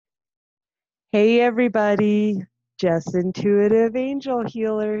Hey everybody, Jess Intuitive Angel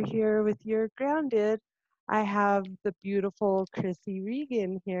Healer here with your grounded. I have the beautiful Chrissy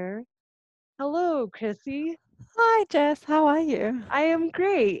Regan here. Hello, Chrissy. Hi Jess, how are you? I am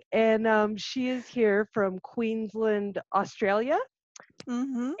great, and she is here from Queensland, Australia,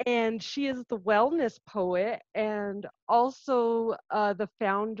 Mm-hmm. and she is the wellness poet and also the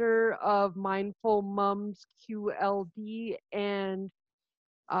founder of Mindful Mums QLD and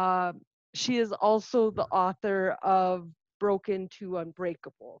Uh, she is also the author of Broken to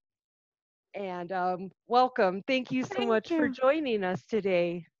Unbreakable. And welcome. Thank you so Thank much for you. joining us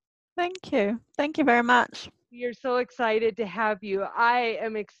today. Thank you. Thank you very much. We are so excited to have you. I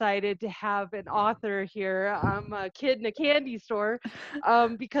am excited to have an author here. I'm a kid in a candy store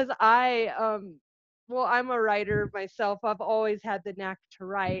because well, I'm a writer myself. I've always had the knack to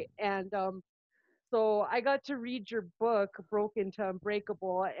write. And so I got to read your book, Broken to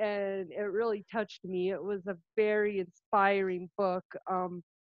Unbreakable, and it really touched me. It was a very inspiring book.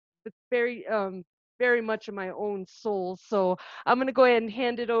 It's very much in my own soul. So I'm gonna go ahead and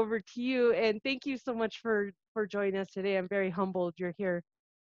hand it over to you. And thank you so much for joining us today. I'm very humbled you're here.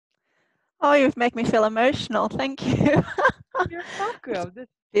 Oh, you've made me feel emotional. Thank you. You're welcome. This,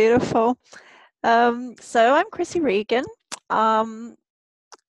 Beautiful. So I'm Chrissy Regan. Um,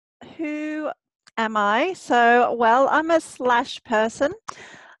 who am I? Well, I'm a slash person.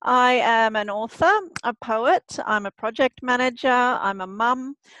 I am an author, a poet, I'm a project manager, I'm a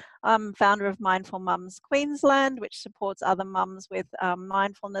mum. I'm founder of Mindful Mums Queensland, which supports other mums with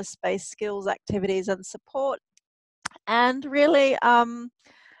mindfulness-based skills, activities, and support. And really,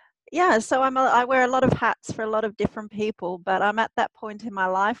 yeah, so I wear a lot of hats for a lot of different people, but I'm at that point in my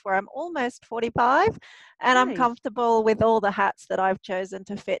life where I'm almost 45 and I'm nice. comfortable with all the hats that I've chosen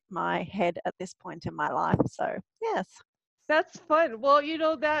to fit my head at this point in my life. So, yes. That's fun. Well,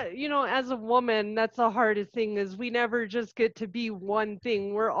 as a woman, that's the hardest thing is we never just get to be one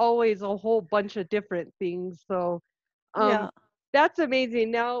thing. We're always a whole bunch of different things. So Um, Yeah. that's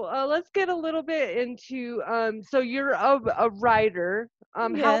amazing. Now, let's get a little bit into so you're a writer. How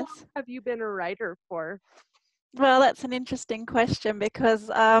long Yes. have you been a writer for? Well, that's an interesting question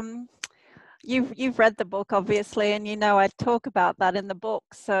because you've read the book obviously, and you know I talk about that in the book.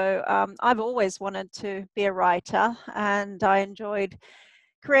 So I've always wanted to be a writer, and I enjoyed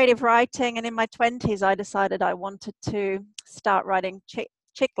creative writing. And in my 20s, I decided I wanted to start writing chick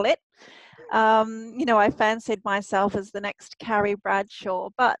lit. I fancied myself as the next Carrie Bradshaw,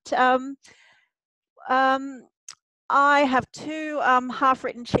 but um, I have two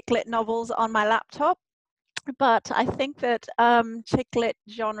half-written chick lit novels on my laptop, but I think that chick lit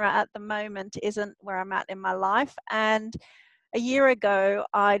genre at the moment isn't where I'm at in my life. And a year ago,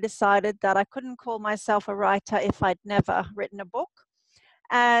 I decided that I couldn't call myself a writer if I'd never written a book.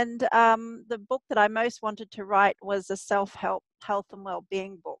 And the book that I most wanted to write was a self-help, health and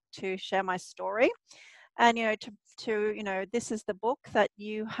well-being book to share my story. And this is the book that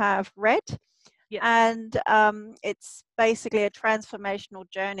you have read, Yes. and it's basically a transformational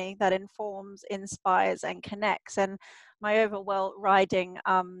journey that informs, inspires, and connects. And my overriding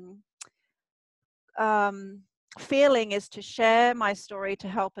um, feeling is to share my story to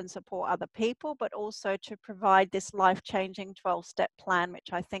help and support other people, but also to provide this life-changing 12-step plan, which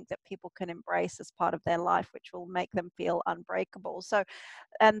I think that people can embrace as part of their life, which will make them feel unbreakable. So,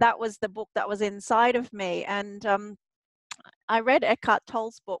 and that was the book that was inside of me. And I read Eckhart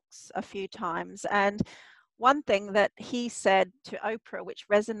Tolle's books a few times, and one thing that he said to Oprah, which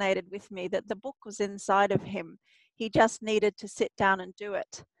resonated with me, that the book was inside of him. He just needed to sit down and do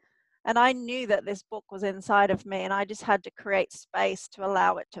it. And I knew that this book was inside of me, and I just had to create space to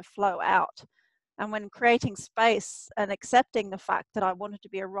allow it to flow out. And when creating space and accepting the fact that I wanted to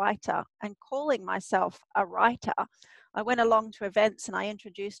be a writer and calling myself a writer, I went along to events and I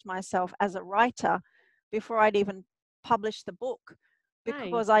introduced myself as a writer before I'd even published the book, Nice.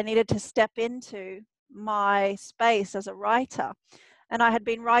 because I needed to step into my space as a writer. And I had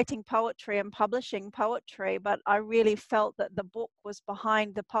been writing poetry and publishing poetry, but I really felt that the book was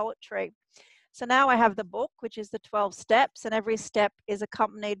behind the poetry. So now I have the book, which is the 12 steps, and every step is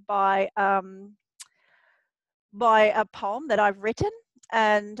accompanied by a poem that I've written.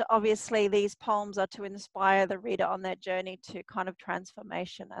 And obviously, these poems are to inspire the reader on their journey to kind of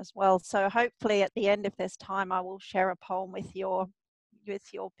transformation as well. So hopefully, at the end of this time, I will share a poem with your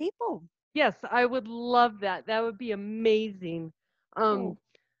people. Yes, I would love that. That would be amazing. Um, Cool.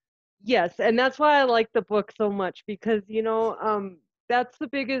 yes, and that's why I like the book so much because, that's the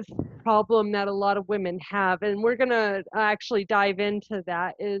biggest problem that a lot of women have, and we're gonna actually dive into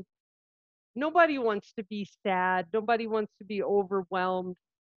that is nobody wants to be sad. Nobody wants to be overwhelmed.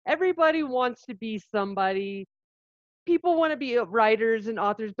 everybody wants to be somebody. People want to be writers and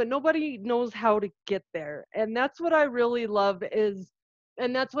authors, but nobody knows how to get there. And that's what I really love is,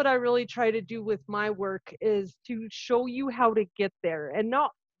 and that's what I really try to do with my work is to show you how to get there and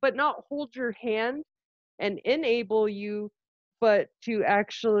not hold your hand and enable you, but to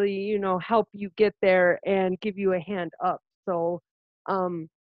actually, help you get there and give you a hand up. So, um,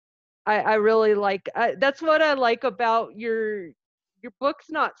 I really like, that's what I like about your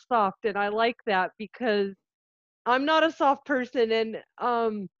book's not soft. And I like that because I'm not a soft person,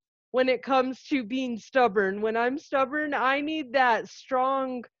 and when it comes to being stubborn, when I'm stubborn, I need that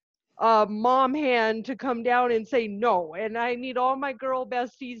strong mom hand to come down and say no, and I need all my girl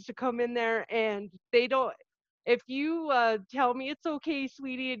besties to come in there, and they don't. If you tell me it's okay,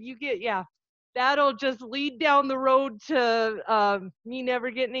 sweetie, and you get yeah, that'll just lead down the road to me never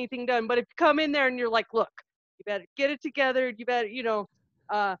getting anything done. But if you come in there and you're like, look, you better get it together, you better,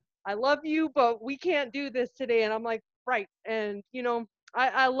 uh, I love you, but we can't do this today. And I'm like, right. And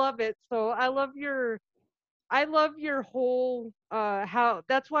I love it. So I love your whole how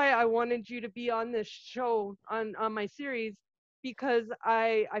that's why I wanted you to be on this show on my series because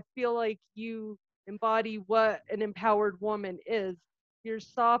I feel like you embody what an empowered woman is. You're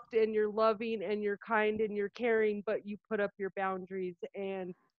soft and you're loving and you're kind and you're caring, but you put up your boundaries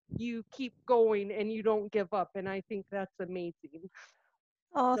and you keep going and you don't give up. And I think that's amazing.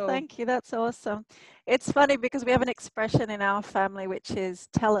 Oh, So thank you. That's awesome. It's funny because we have an expression in our family which is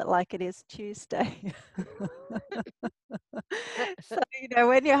tell it like it is Tuesday. So,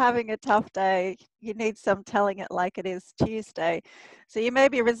 when you're having a tough day, you need some telling it like it is Tuesday. So you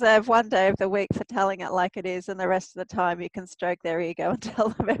maybe reserve one day of the week for telling it like it is, and the rest of the time you can stroke their ego and tell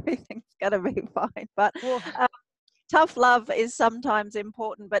them everything's going to be fine. But well, tough love is sometimes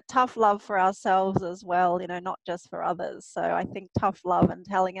important, but tough love for ourselves as well, not just for others. So I think tough love and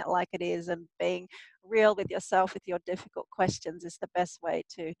telling it like it is and being real with yourself with your difficult questions is the best way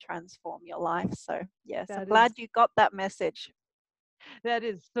to transform your life. So, yes, I'm that is glad you got that message. that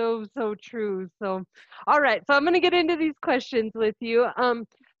is so, so true. So, all right. So I'm going to get into these questions with you.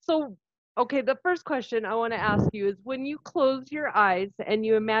 So, okay, the first question I want to ask you is when you close your eyes and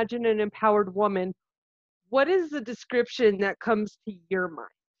you imagine an empowered woman, what is the description that comes to your mind?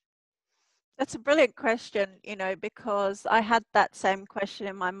 That's a brilliant question, because I had that same question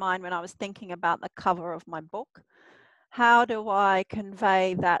in my mind when I was thinking about the cover of my book. How do I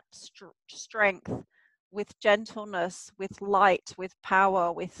convey that strength with gentleness, with light, with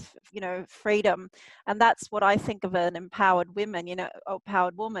power, with freedom? And that's what I think of an empowered woman.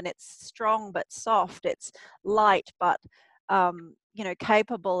 Empowered woman. It's strong but soft. It's light but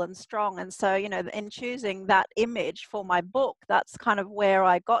capable and strong. And so in choosing that image for my book, that's kind of where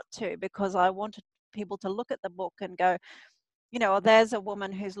I got to, because I wanted people to look at the book and go, there's a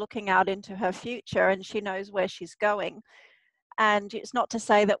woman who's looking out into her future and she knows where she's going. And it's not to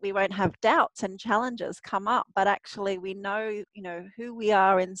say that we won't have doubts and challenges come up, but actually we know, who we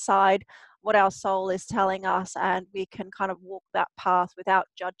are inside, what our soul is telling us, and we can kind of walk that path without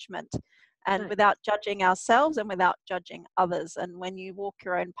judgment and Nice. without judging ourselves and without judging others. And when you walk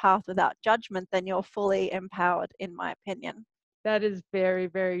your own path without judgment, then you're fully empowered, in my opinion. That is very,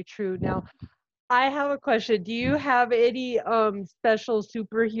 very true. Now, I have a question. Do you have any special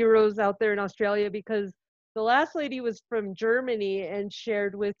superheroes out there in Australia? Because the last lady was from Germany and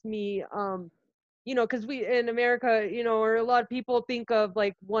shared with me because we in America, or a lot of people think of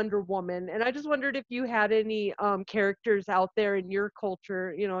like Wonder Woman, and I just wondered if you had any characters out there in your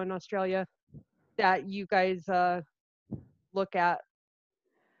culture, in Australia that you guys look at.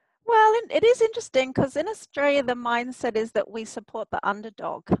 Well, it is interesting because in Australia, the mindset is that we support the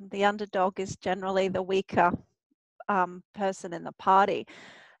underdog. The underdog is generally the weaker person in the party.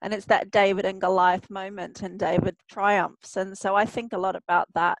 And it's that David and Goliath moment, and David triumphs. And so I think a lot about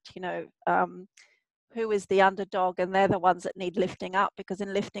that, who is the underdog, and they're the ones that need lifting up, because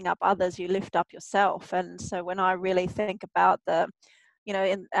in lifting up others, you lift up yourself. And so when I really think about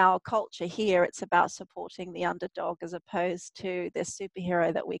in our culture here, it's about supporting the underdog as opposed to this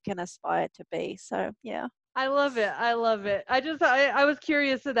superhero that we can aspire to be. So, yeah. I love it. I love it. I was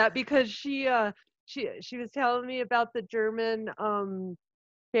curious of that because she was telling me about the German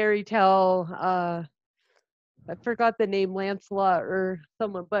fairy tale. I forgot the name, Lancelot or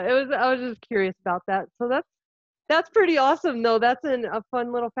someone, but I was just curious about that. So that's pretty awesome though. That's a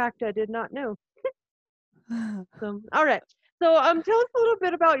fun little fact I did not know. So all right. So tell us a little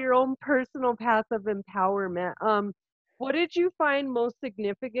bit about your own personal path of empowerment. What did you find most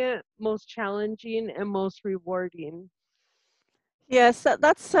significant, most challenging, and most rewarding? Yes,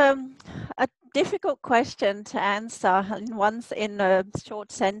 that's difficult question to answer in a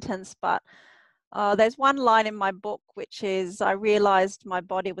short sentence, but there's one line in my book which is, I realized my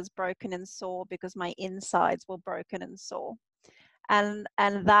body was broken and sore because my insides were broken and sore. And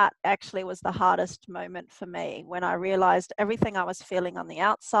that actually was the hardest moment for me, when I realized everything I was feeling on the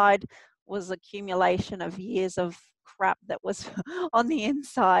outside was accumulation of years of crap that was on the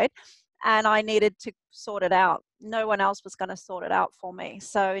inside, and I needed to sort it out. No one else was going to sort it out for me.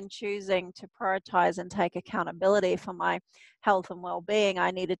 So in choosing to prioritize and take accountability for my health and well-being,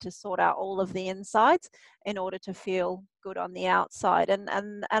 I needed to sort out all of the insides in order to feel good on the outside. And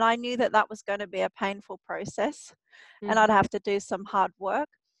I knew that that was going to be a painful process, and I'd Mhm. have to do some hard work.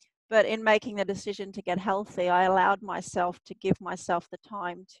 But in making the decision to get healthy, I allowed myself to give myself the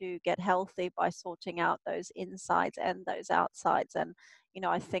time to get healthy by sorting out those insides and those outsides. And,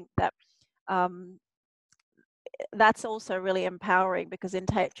 I think that um, that's also really empowering, because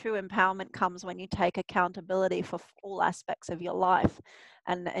true empowerment comes when you take accountability for all aspects of your life,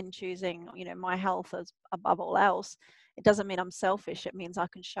 and choosing, my health as above all else. It doesn't mean I'm selfish. It means I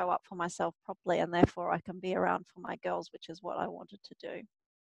can show up for myself properly, and therefore I can be around for my girls, which is what I wanted to do.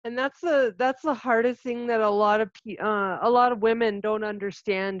 And that's the hardest thing that a lot of women don't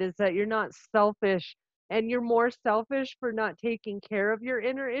understand, is that you're not selfish, and you're more selfish for not taking care of your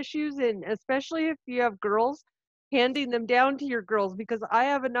inner issues, and especially if you have girls, handing them down to your girls, because I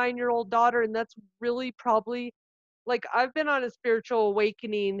have a 9-year-old daughter, and that's really probably, like, I've been on a spiritual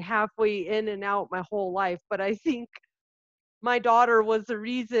awakening halfway in and out my whole life, but I think my daughter was the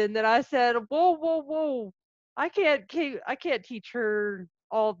reason that I said, "Whoa, whoa, whoa. I can't teach her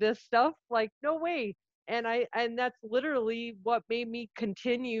all this stuff. Like, no way." And that's literally what made me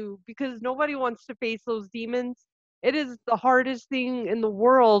continue, because nobody wants to face those demons. It is the hardest thing in the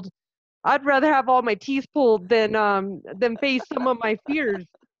world. I'd rather have all my teeth pulled than face some of my fears.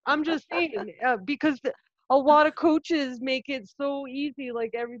 I'm just saying, because a lot of coaches make it so easy,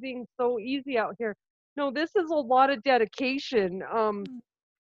 like everything's so easy out here. No, this is a lot of dedication. Mm.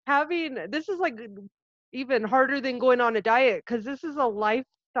 Having this is like even harder than going on a diet, because this is a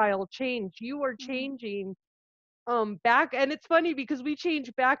lifestyle change. You are Mm. changing back, and it's funny because we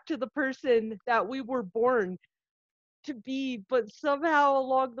change back to the person that we were born to be, but somehow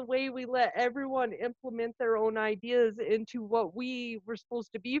along the way we let everyone implement their own ideas into what we were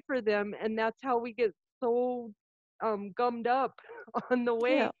supposed to be for them, and that's how we get so gummed up on the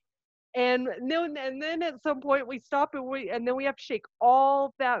Yeah. way. And then at some point we stop, and then we have to shake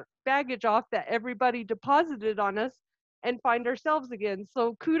all that baggage off that everybody deposited on us and find ourselves again.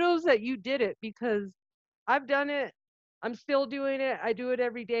 So kudos that you did it, because I've done it. I'm still doing it. I do it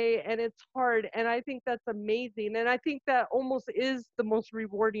every day, and it's hard, and I think that's amazing. And I think that almost is the most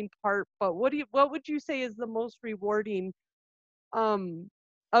rewarding part. But what would you say is the most rewarding um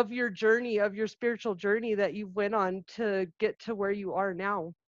of your journey, of your spiritual journey that you went on to get to where you are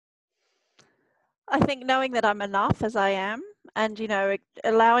now? I think knowing that I'm enough as I am, and,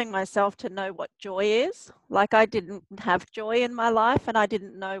 allowing myself to know what joy is. Like, I didn't have joy in my life, and I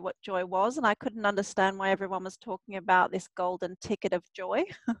didn't know what joy was, and I couldn't understand why everyone was talking about this golden ticket of joy.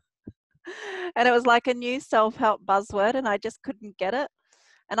 And it was like a new self-help buzzword, and I just couldn't get it.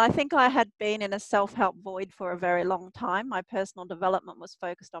 And I think I had been in a self-help void for a very long time. My personal development was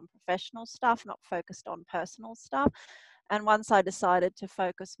focused on professional stuff, not focused on personal stuff. And once I decided to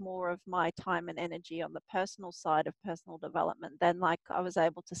focus more of my time and energy on the personal side of personal development, then, like, I was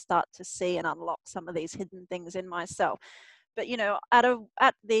able to start to see and unlock some of these hidden things in myself. But,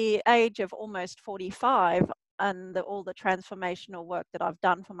 at the age of almost 45, and all the transformational work that I've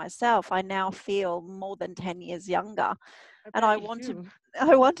done for myself, I now feel more than 10 years younger. I And bet you do.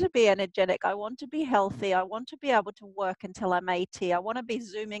 I want to be energetic. I want to be healthy. I want to be able to work until I'm 80. I want to be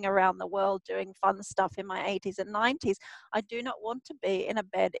zooming around the world doing fun stuff in my 80s and 90s. I do not want to be in a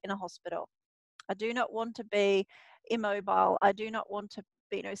bed in a hospital. I do not want to be immobile. I do not want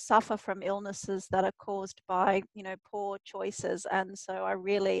to suffer from illnesses that are caused by, poor choices. And so I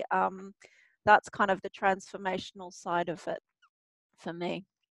really, that's kind of the transformational side of it for me.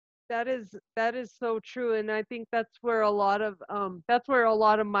 That is so true, and I think that's where a lot of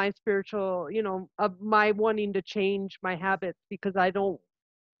my spiritual, of my wanting to change my habits, because I don't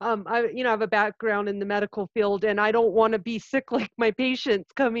I have a background in the medical field, and I don't want to be sick like my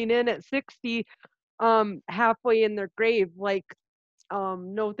patients coming in at 60 halfway in their grave, like,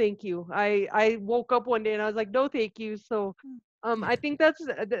 no thank you. I woke up one day and I was like, no thank you. So I think that's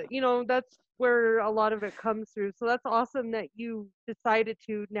where a lot of it comes through. So that's awesome that you decided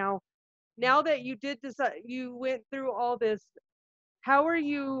to now that you did decide, you went through all this, how are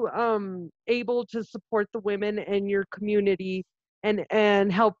you able to support the women in your community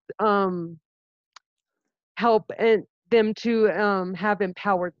and help? help them to have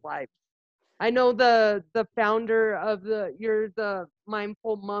empowered lives. I know the founder of you're the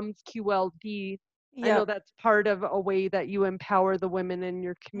Mindful Moms QLD. I know Yep. that's part of a way that you empower the women in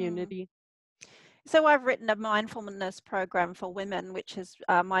your Mm. community. So I've written a mindfulness program for women, which is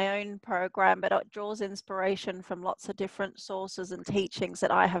my own program, but it draws inspiration from lots of different sources and teachings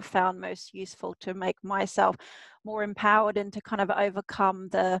that I have found most useful to make myself more empowered and to kind of overcome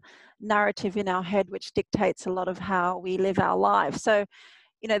the narrative in our head, which dictates a lot of how we live our life. So,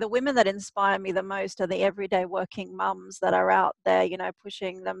 you know, the women that inspire me the most are the everyday working mums that are out there, you know,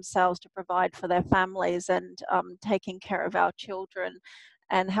 pushing themselves to provide for their families and taking care of our children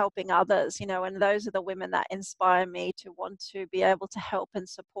and helping others, you know, and those are the women that inspire me to want to be able to help and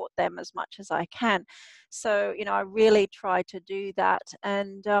support them as much as I can. So, you know, I really try to do that.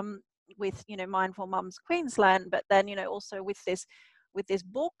 And with, you know, Mindful Mums Queensland, but then, you know, also with this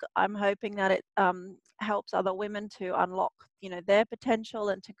book, I'm hoping that it helps other women to unlock, you know, their potential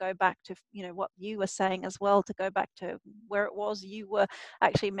and to go back to, you know, what you were saying as well, to go back to where it was you were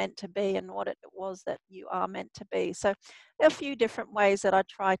actually meant to be and what it was that you are meant to be. So there are a few different ways that I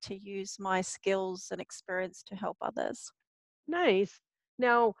try to use my skills and experience to help others. Nice.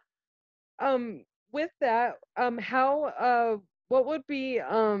 Now, with that, how what would be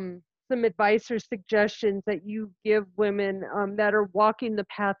some advice or suggestions that you give women that are walking the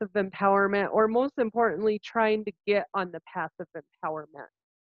path of empowerment, or most importantly, trying to get on the path of empowerment?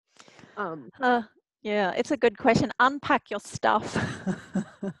 Um, Uh, yeah, it's a good question. Unpack your stuff.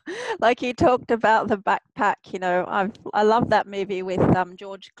 Like you talked about the backpack, you know, I love that movie with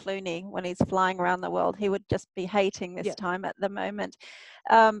George Clooney when he's flying around the world. He would just be hating this yes. time at the moment.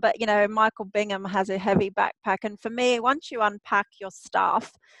 But you know, Michael Bingham has a heavy backpack, and for me, once you unpack your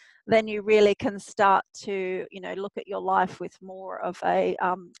stuff, then you really can start to, you know, look at your life with more of a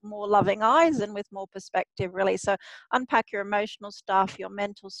more loving eyes and with more perspective, really. So unpack your emotional stuff, your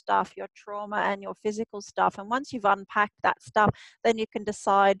mental stuff, your trauma, and your physical stuff. And once you've unpacked that stuff, then you can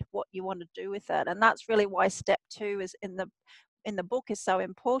decide what you want to do with it. And that's really why step 2 is in the book is so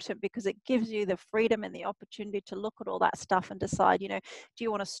important, because it gives you the freedom and the opportunity to look at all that stuff and decide, you know, do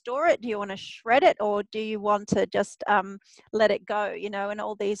you want to store it, do you want to shred it, or do you want to just let it go, you know, and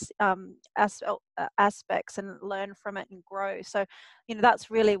all these aspects, and learn from it and grow. So, you know,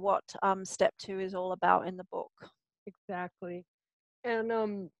 that's really what step 2 is all about in the book. Exactly. And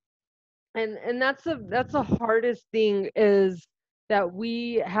that's the hardest thing, is that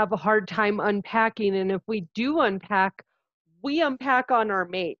we have a hard time unpacking, and if we do unpack, we unpack on our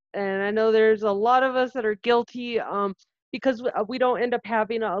mate. And I know there's a lot of us that are guilty, because we don't end up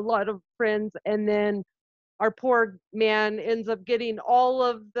having a lot of friends, and then our poor man ends up getting all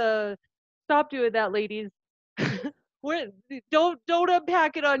of the, stop doing that, ladies. We're, don't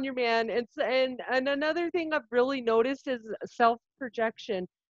unpack it on your man. And another thing I've really noticed is self projection,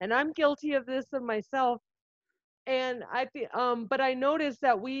 and I'm guilty of this of myself. And but I noticed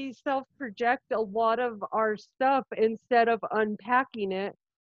that we self project a lot of our stuff instead of unpacking it.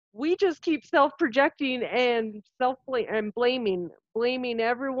 We just keep self projecting and blaming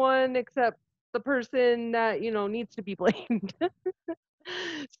everyone except the person that needs to be blamed.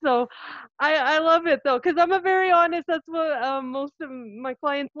 So I love it though, because I'm a very honest. That's what most of my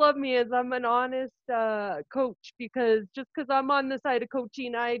clients love me, is I'm an honest coach. Because just because I'm on the side of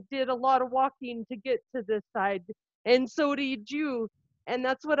coaching, I did a lot of walking to get to this side, and so did you. And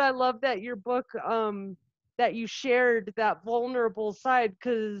that's what I love, that your book, that you shared that vulnerable side,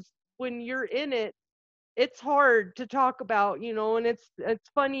 because when you're in it, it's hard to talk about, and it's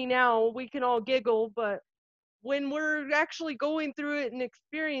funny now, we can all giggle, but when we're actually going through it and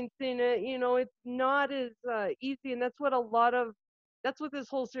experiencing it, it's not as easy. And that's what this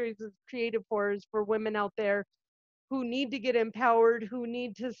whole series is created for, is for women out there who need to get empowered, who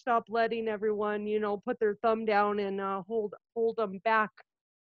need to stop letting everyone, put their thumb down and hold them back,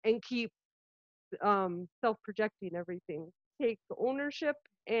 and keep self-projecting everything. Take ownership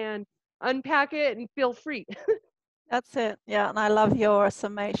and unpack it and feel free. That's it. Yeah, and I love your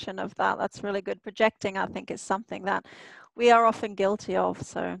summation of that. That's really good. Projecting, I think, is something that we are often guilty of.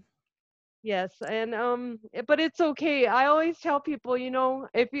 So, Yes, and but it's okay. I always tell people,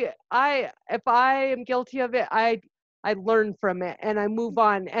 if I am guilty of it, I learn from it and I move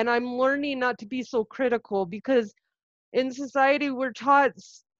on. And I'm learning not to be so critical, because in society we're taught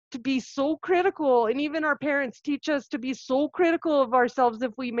to be so critical, and even our parents teach us to be so critical of ourselves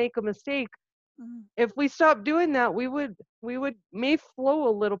if we make a mistake. mm, If we stop doing that, we would may flow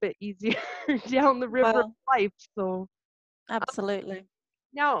a little bit easier down the river of well, life. So absolutely.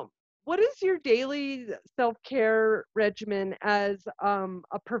 now, what is your daily self-care regimen as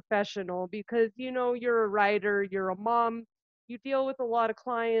a professional? Because you know you're a writer, you're a mom, you deal with a lot of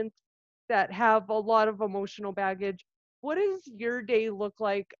clients that have a lot of emotional baggage. What does your day look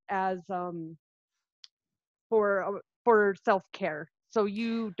like as for self-care so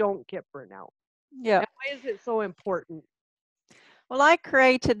you don't get burnout? Yeah. And why is it so important? Well, I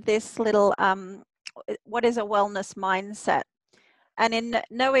created this little what is a wellness mindset? And in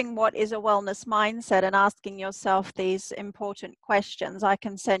knowing what is a wellness mindset and asking yourself these important questions, I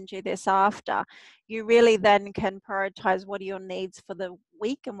can send you this after. You really then can prioritize what are your needs for the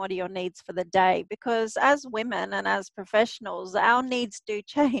week and what are your needs for the day. Because as women and as professionals, our needs do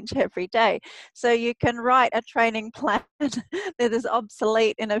change every day. So you can write a training plan that is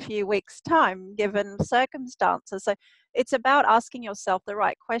obsolete in a few weeks' time, given circumstances. So it's about asking yourself the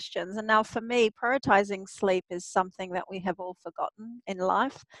right questions. And now, for me, prioritizing sleep is something that we have all forgotten in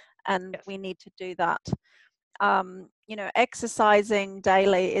life, and Yes. we need to do that. Exercising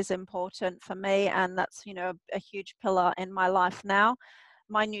daily is important for me, and that's, a huge pillar in my life now.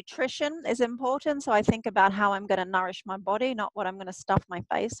 My nutrition is important, so I think about how I'm going to nourish my body, not what I'm going to stuff my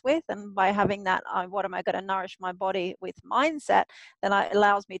face with. And by having that, what am I going to nourish my body with mindset, then it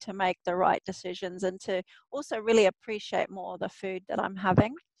allows me to make the right decisions and to also really appreciate more the food that I'm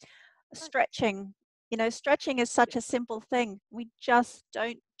having. Right. Stretching, stretching is such a simple thing. We just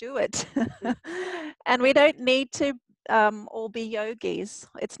don't do it. Mm. And we don't need to all be yogis.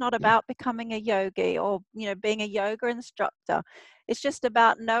 It's not about becoming a yogi or, being a yoga instructor. It's just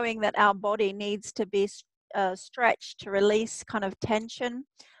about knowing that our body needs to be stretched to release kind of tension,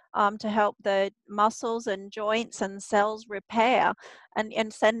 to help the muscles and joints and cells repair,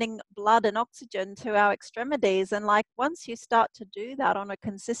 and sending blood and oxygen to our extremities. And like once you start to do that on a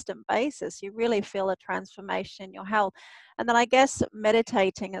consistent basis, you really feel a transformation in your health. And then I guess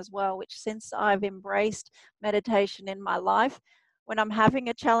meditating as well, which since I've embraced meditation in my life, when I'm having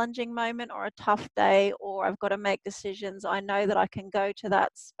a challenging moment or a tough day or I've got to make decisions, I know that I can go to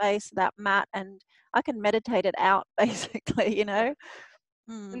that space, that mat, and I can meditate it out basically,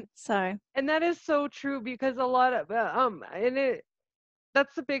 And So, and that is so true because a lot of and it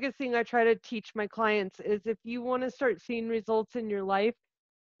that's the biggest thing I try to teach my clients is if you want to start seeing results in your life,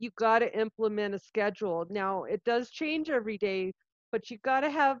 you got to implement a schedule. Now, it does change every day, but you got to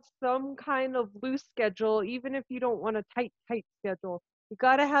have some kind of loose schedule, even if you don't want a tight schedule. You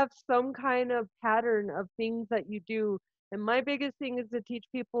got to have some kind of pattern of things that you do. And my biggest thing is to teach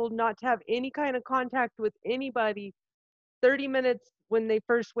people not to have any kind of contact with anybody 30 minutes when they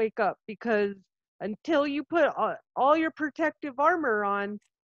first wake up because until you put all your protective armor on,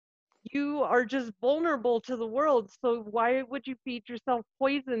 you are just vulnerable to the world. So why would you feed yourself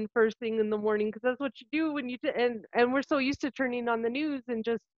poison first thing in the morning? Because that's what you do when and we're so used to turning on the news and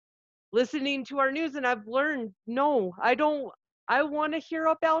just listening to our news. And I've learned, no, I don't. I want to hear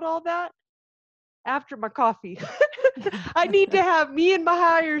about all that after my coffee. I need to have me and my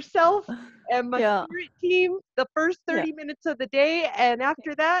higher self and my yeah, spirit team the first yeah. 30 minutes of the day, and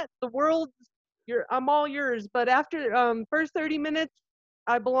after that, the world's I'm all yours. But after first 30 minutes,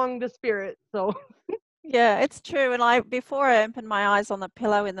 I belong to spirit. So Yeah, it's true. And before I open my eyes on the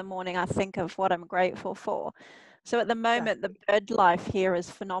pillow in the morning, I think of what I'm grateful for. So at the moment, the exactly. bird life here is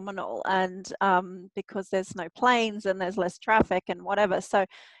phenomenal, and because there's no planes and there's less traffic and whatever. So,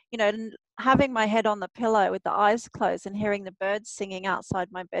 having my head on the pillow with the eyes closed and hearing the birds singing outside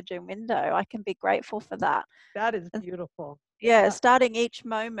my bedroom window, I can be grateful for that. That is And beautiful. yeah, That starting each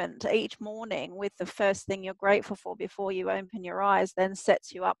moment, each morning with the first thing you're grateful for before you open your eyes then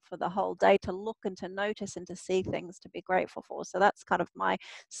sets you up for the whole day to look and to notice and to see things to be grateful for. So that's kind of my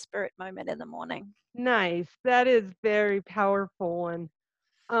spirit moment in the morning. nice. That is very powerful one.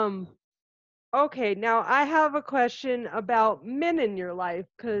 Um, okay, now I have a question about men in your life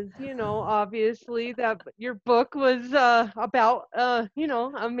because obviously that your book was about a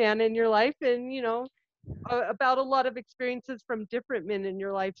man in your life and about a lot of experiences from different men in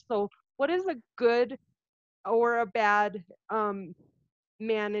your life. So, what is a good or a bad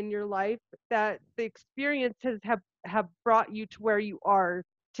man in your life that the experiences have brought you to where you are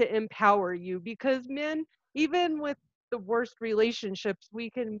to empower you? Because men, even with the worst relationships, we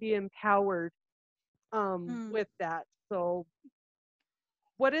can be empowered Mm. with that. So,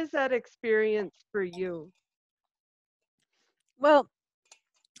 what is that experience for you? Well,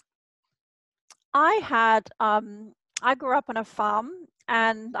 I grew up on a farm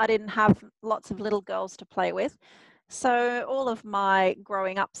and I didn't have lots of little girls to play with. So all of my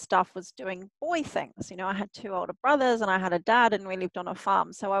growing up stuff was doing boy things. You know, I had two older brothers and I had a dad and we lived on a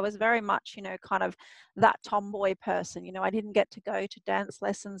farm. So I was very much, you know, kind of that tomboy person. You know, I didn't get to go to dance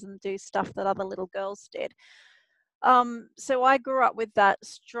lessons and do stuff that other little girls did. So I grew up with that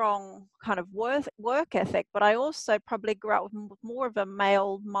strong kind of work ethic, but I also probably grew up with more of a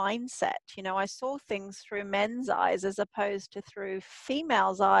male mindset. You know, I saw things through men's eyes as opposed to through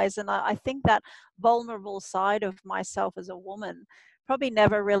females' eyes. And I think that vulnerable side of myself as a woman probably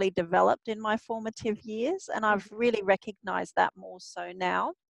never really developed in my formative years. And I've Mhm. really recognized that more so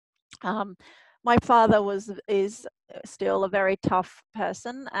now. Um, my father is still a very tough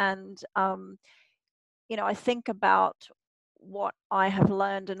person, and you know, I think about what I have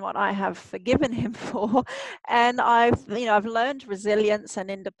learned and what I have forgiven him for. And I've learned resilience and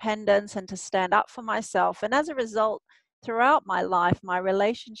independence and to stand up for myself. And as a result, throughout my life, my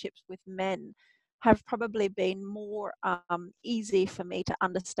relationships with men have probably been more easy for me to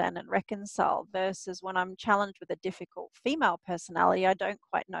understand and reconcile versus when I'm challenged with a difficult female personality, I don't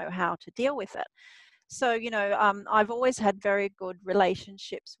quite know how to deal with it. So, you know, I've always had very good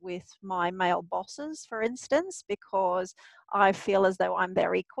relationships with my male bosses, for instance, because I feel as though I'm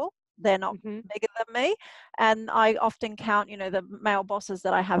their equal. They're not Mhm. bigger than me. And I often count, you know, the male bosses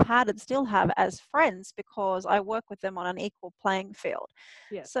that I have had and still have as friends because I work with them on an equal playing field.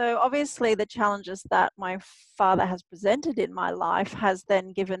 Yes. So obviously the challenges that my father has presented in my life has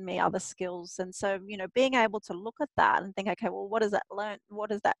then given me other skills. And so, you know, being able to look at that and think, okay, well, what has that learned?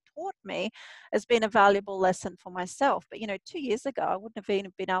 What has that taught me? Has been a valuable lesson for myself. But, you know, 2 years ago, I wouldn't have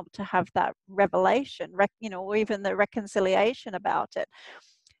even been able to have that revelation, you know, or even the reconciliation about it.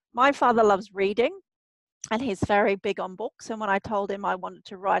 My father loves reading and he's very big on books. And when I told him I wanted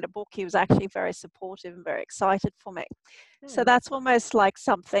to write a book, he was actually very supportive and very excited for me. So Nice. that's almost like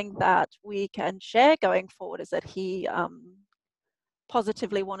something that we can share going forward is that he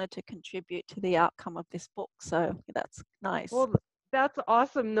positively wanted to contribute to the outcome of this book. So that's nice. Well, that's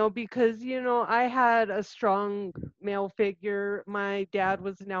awesome though, because I had a strong male figure. My dad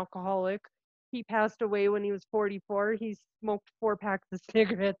was an alcoholic. He passed away when he was 44. He smoked 4 packs of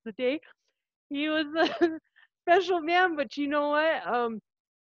cigarettes a day. He was a special man, but you know what?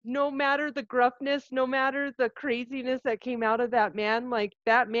 No matter the gruffness, no matter the craziness that came out of that man, like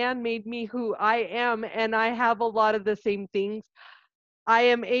that man made me who I am, and I have a lot of the same things. I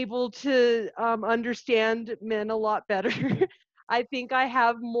am able to understand men a lot better. I think I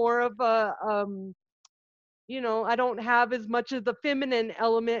have more of a, I don't have as much of the feminine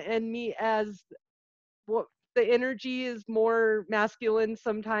element in me as what the energy is more masculine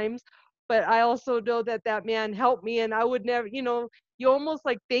sometimes. But I also know that that man helped me, and I would never, you almost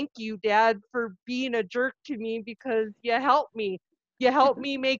like thank you, Dad, for being a jerk to me because you helped me. You helped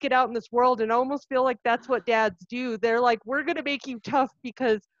me make it out in this world, and I almost feel like that's what dads do. They're like, we're gonna make you tough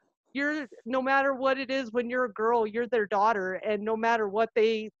because you're no matter what it is when you're a girl, you're their daughter, and no matter what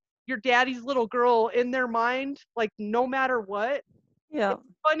your daddy's little girl in their mind, like no matter what, Yeah. it's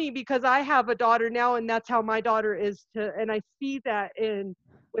funny because I have a daughter now, and that's how my daughter is and I see that in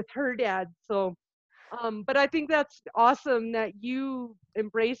with her dad. So, but I think that's awesome that you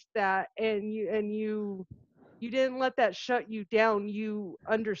embraced that and you didn't let that shut you down. You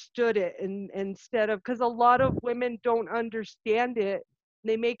understood it, and instead of because a lot of women don't understand it,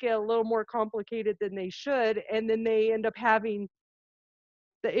 they make it a little more complicated than they should, and then they end up having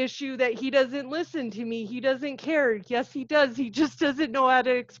the issue that he doesn't listen to me, he doesn't care. Yes, he does. He just doesn't know how to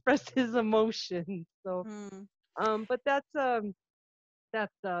express his emotions. So, Mm. but that's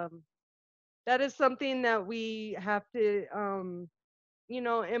that is something that we have to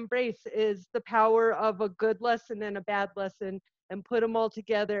embrace is the power of a good lesson and a bad lesson and put them all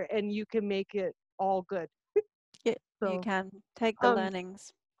together and you can make it all good. Yeah, you So, can take the um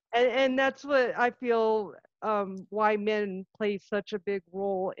learnings. and that's what I feel why men play such a big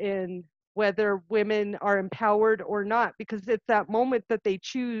role in whether women are empowered or not, because it's that moment that they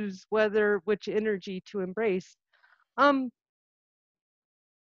choose which energy to embrace. Um,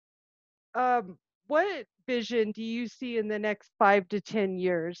 um, what vision do you see in the next 5 to 10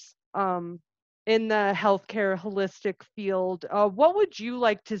 years in the healthcare holistic field? What would you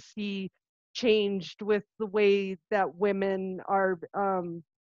like to see changed with the way that women are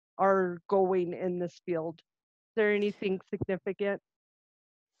going in this field? Is there anything significant?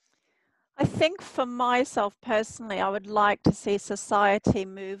 I think for myself personally, I would like to see society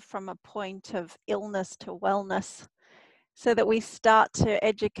move from a point of illness to wellness so that we start to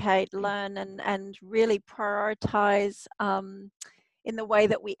educate, learn, and really prioritize in the way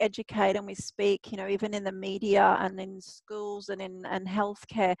that we educate and we speak, even in the media and in schools and in and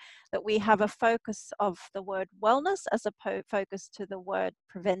healthcare, that we have a focus of the word wellness as a focus to the word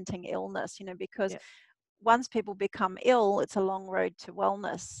preventing illness, because Yeah. once people become ill, it's a long road to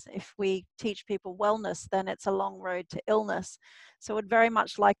wellness. If we teach people wellness, then it's a long road to illness. So I'd very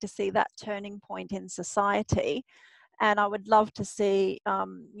much like to see that turning point in society. And I would love to see,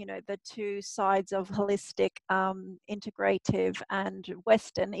 the two sides of holistic, integrative, and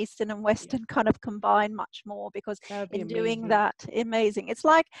Western, Eastern and Yeah. Western kind of combine much more, because That would be in doing amazing. that, amazing. It's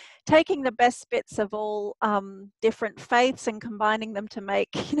like taking the best bits of all different faiths and combining them to make,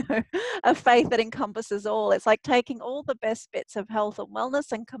 a faith that encompasses all. It's like taking all the best bits of health and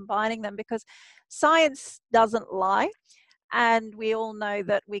wellness and combining them, because science doesn't lie. And we all know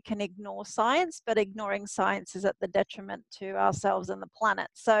that we can ignore science, but ignoring science is at the detriment to ourselves and the planet.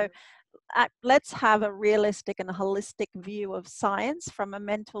 So let's have a realistic and holistic view of science from a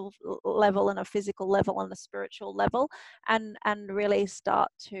mental level and a physical level and a spiritual level, and really start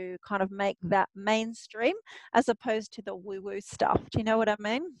to kind of make that mainstream as opposed to the woo-woo stuff. Do you know what I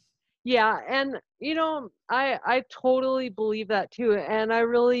mean? Yeah, and I totally believe that too. And I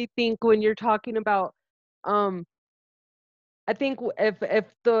really think when you're talking about, um, I think if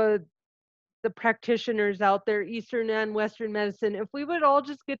the practitioners out there, Eastern and Western medicine, if we would all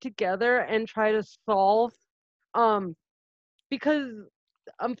just get together and try to solve, um, because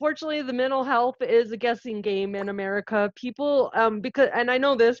unfortunately the mental health is a guessing game in America. People, because, and I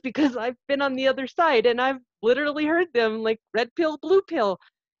know this because I've been on the other side and I've literally heard them like red pill, blue pill.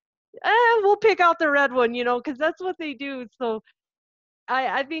 We'll pick out the red one, because that's what they do. So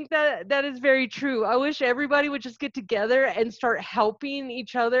I think that that is very true. I wish everybody would just get together and start helping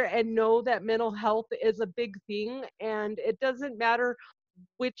each other and know that mental health is a big thing, and it doesn't matter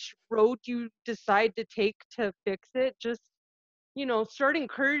which road you decide to take to fix it. Just, start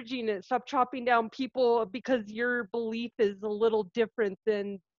encouraging it. Stop chopping down people because your belief is a little different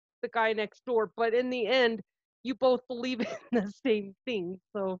than the guy next door. But in the end, you both believe in the same thing.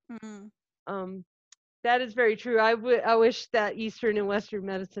 So, Mm. um, that is very true. I wish that Eastern and Western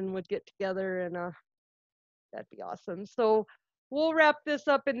medicine would get together, and that'd be awesome. So we'll wrap this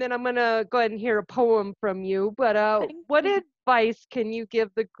up, and then I'm gonna go ahead and hear a poem from you. But Thank what you. advice can you give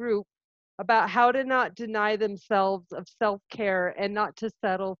the group about how to not deny themselves of self-care and not to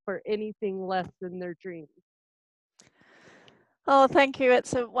settle for anything less than their dreams? Oh, thank you.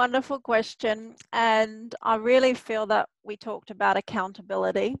 It's a wonderful question. And I really feel that we talked about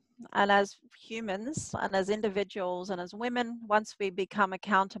accountability. And as humans and as individuals and as women, once we become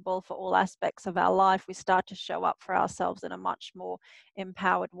accountable for all aspects of our life, we start to show up for ourselves in a much more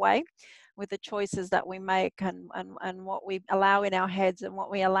empowered way with the choices that we make, and what we allow in our heads and what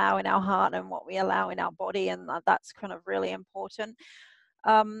we allow in our heart and what we allow in our body. And that's kind of really important.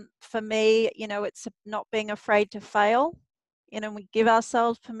 For me, it's not being afraid to fail. We give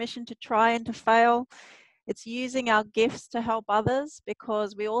ourselves permission to try and to fail. It's using our gifts to help others,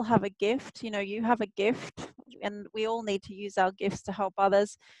 because we all have a gift. You have a gift, and we all need to use our gifts to help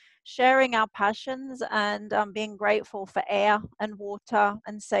others. Sharing our passions, and being grateful for air and water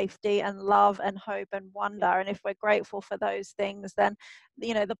and safety and love and hope and wonder. And if we're grateful for those things, then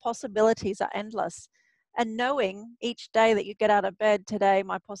the possibilities are endless. And knowing each day that you get out of bed, today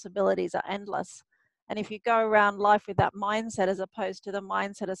my possibilities are endless. And if you go around life with that mindset, as opposed to the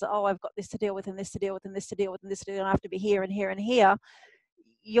mindset as, oh, I've got this to deal with and this to deal with and this to deal with and this to deal with, and I have to be here and here and here,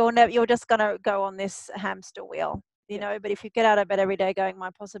 you're just going to go on this hamster wheel. Yeah, But if you get out of bed every day going, my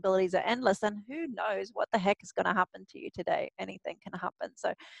possibilities are endless, then who knows what the heck is going to happen to you today? Anything can happen.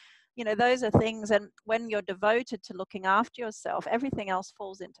 So those are things. And when you're devoted to looking after yourself, everything else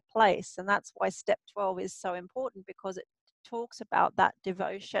falls into place. And that's why step 12 is so important, because it talks about that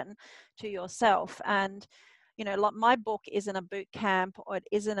devotion to yourself. And like, my book isn't a boot camp, or it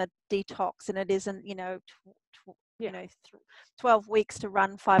isn't a detox, and it isn't 12 weeks to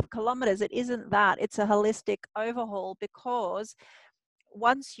run 5 kilometers. It isn't that. It's a holistic overhaul, because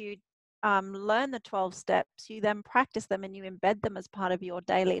once you learn the 12 steps, you then practice them and you embed them as part of your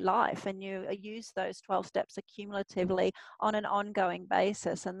daily life, and you use those 12 steps accumulatively on an ongoing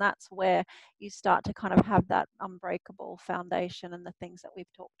basis. And that's where you start to kind of have that unbreakable foundation and the things that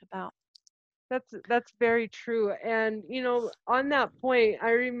we've talked about. that's very true. And on that point,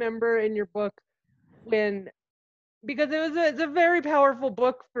 I remember in your book when, because it's a very powerful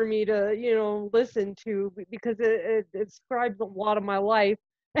book for me to listen to, because it describes a lot of my life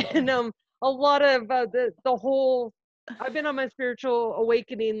and a lot of the whole. I've been on my spiritual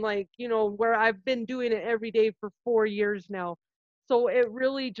awakening, like, where I've been doing it every day for 4 years now. So it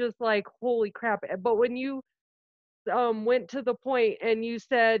really just like, holy crap. But when you went to the point and you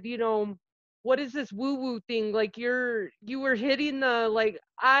said, what is this woo woo thing? Like you were hitting the like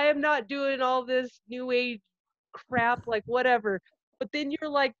I am not doing all this new age crap, like whatever. But then you're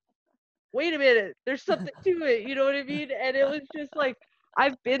like, wait a minute, there's something to it, you know what I mean? And it was just like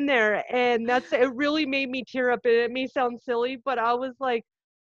I've been there, and it really made me tear up, and it may sound silly, but I was like,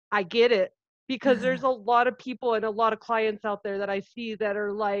 I get it. Because there's a lot of people and a lot of clients out there that I see that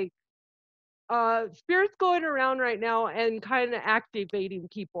are like, spirits going around right now and kind of activating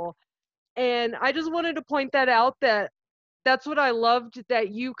people. And I just wanted to point that out, that that's what I loved,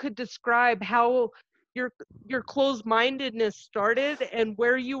 that you could describe how your your closed-mindedness started and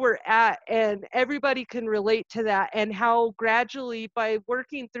where you were at, and everybody can relate to that, and how gradually by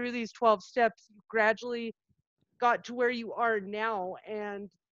working through these 12 steps you gradually got to where you are now. And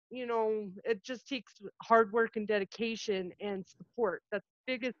it just takes hard work and dedication and support. That's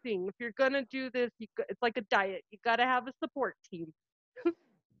the biggest thing. If you're gonna do this, it's like a diet, you got to have a support team.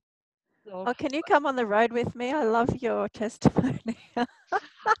 So Oh, can you come on the road with me? I love your testimony.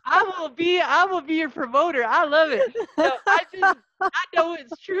 I will be your promoter. I love it. No, I know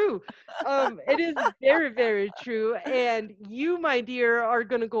it's true. It is very, very true. And you, my dear, are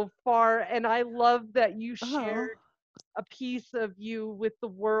gonna go far. And I love that you Oh, shared a piece of you with the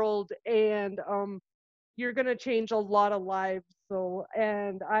world, and you're gonna change a lot of lives. So,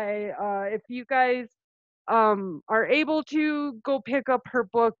 and if you guys are able to go pick up her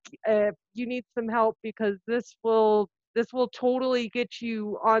book, you need some help, because this will totally get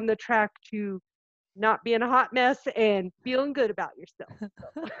you on the track to not being a hot mess and feeling good about yourself.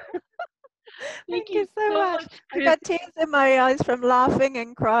 So thank thank you you so so much. much, I Chris. got tears in my eyes from laughing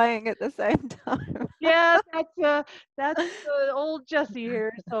and crying at the same time. Yeah, that's old Jesse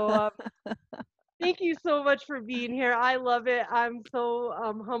here. So thank you so much for being here. I love it. I'm so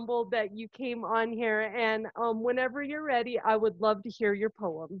humbled that you came on here. And whenever you're ready, I would love to hear your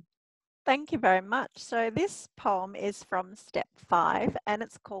poem. Thank you very much. So, this poem is from step 5 and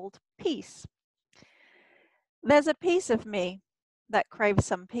it's called Peace. There's a piece of me that craves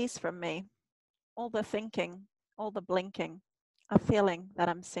some peace from me. All the thinking, all the blinking, a feeling that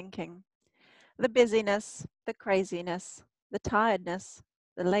I'm sinking. The busyness, the craziness, the tiredness,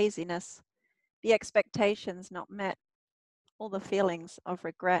 the laziness, the expectations not met, all the feelings of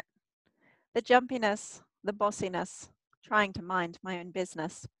regret, the jumpiness, the bossiness, trying to mind my own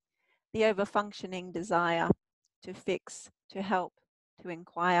business, the overfunctioning desire to fix, to help, to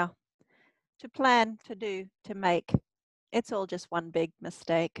inquire, to plan, to do, to make. It's all just one big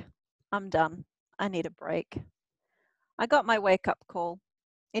mistake. I'm done. I need a break. I got my wake up call.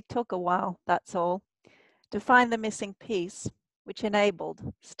 It took a while, that's all, to find the missing piece, which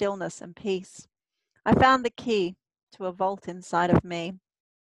enabled stillness and peace. I found the key to a vault inside of me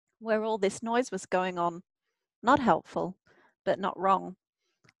where all this noise was going on. Not helpful, but not wrong.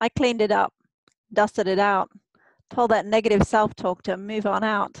 I cleaned it up, dusted it out, told that negative self talk to move on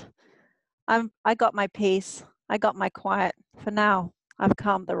out. I got my peace. I got my quiet. For now, I've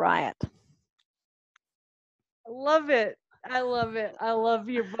calmed the riot. I love it. I love it. I love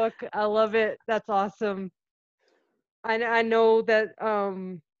your book. I love it. That's awesome. I know that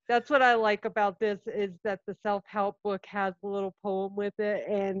that's what I like about this, is that the self-help book has a little poem with it,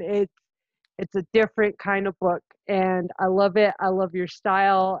 and it's a different kind of book, and I love it. I love your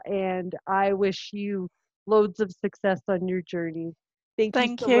style, and I wish you loads of success on your journey. Thank you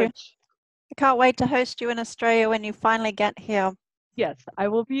Thank so you. much. I can't wait to host you in Australia when you finally get here. Yes, I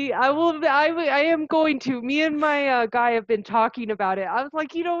will be. I am going to. Me and my guy have been talking about it. I was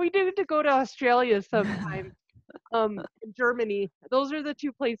like, we need to go to Australia sometime. In Germany. Those are the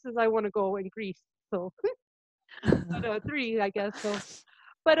two places I want to go, in Greece. So, but three, I guess. So,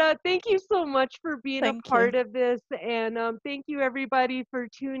 but thank you so much for being a Thank you. part of this, and thank you everybody for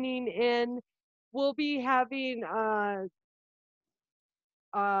tuning in. We'll be having uh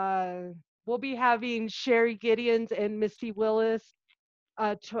we'll be having Sherry Gideons and Misty Willis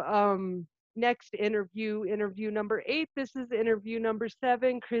next interview number 8. This is interview number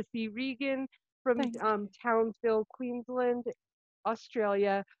 7. Chrissy Regan from Thank Townsville, Queensland,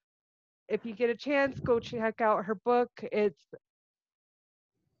 Australia. If you get a chance, go check out her book. It's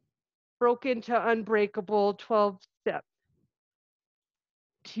Broken to Unbreakable, 12 Steps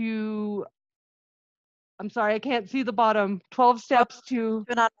to, I'm sorry, I can't see the bottom. 12 12 Steps to,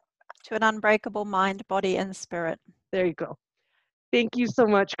 to an unbreakable mind, body, and spirit. there you go. Thank you so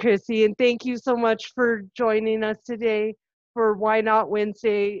much, Chrissy. And thank you so much for joining us today for Why Not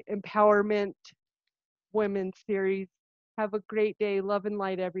Wednesday Empowerment Women's Series. Have a great day. Love and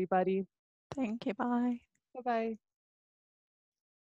light, everybody. Thank you. Bye. Bye bye.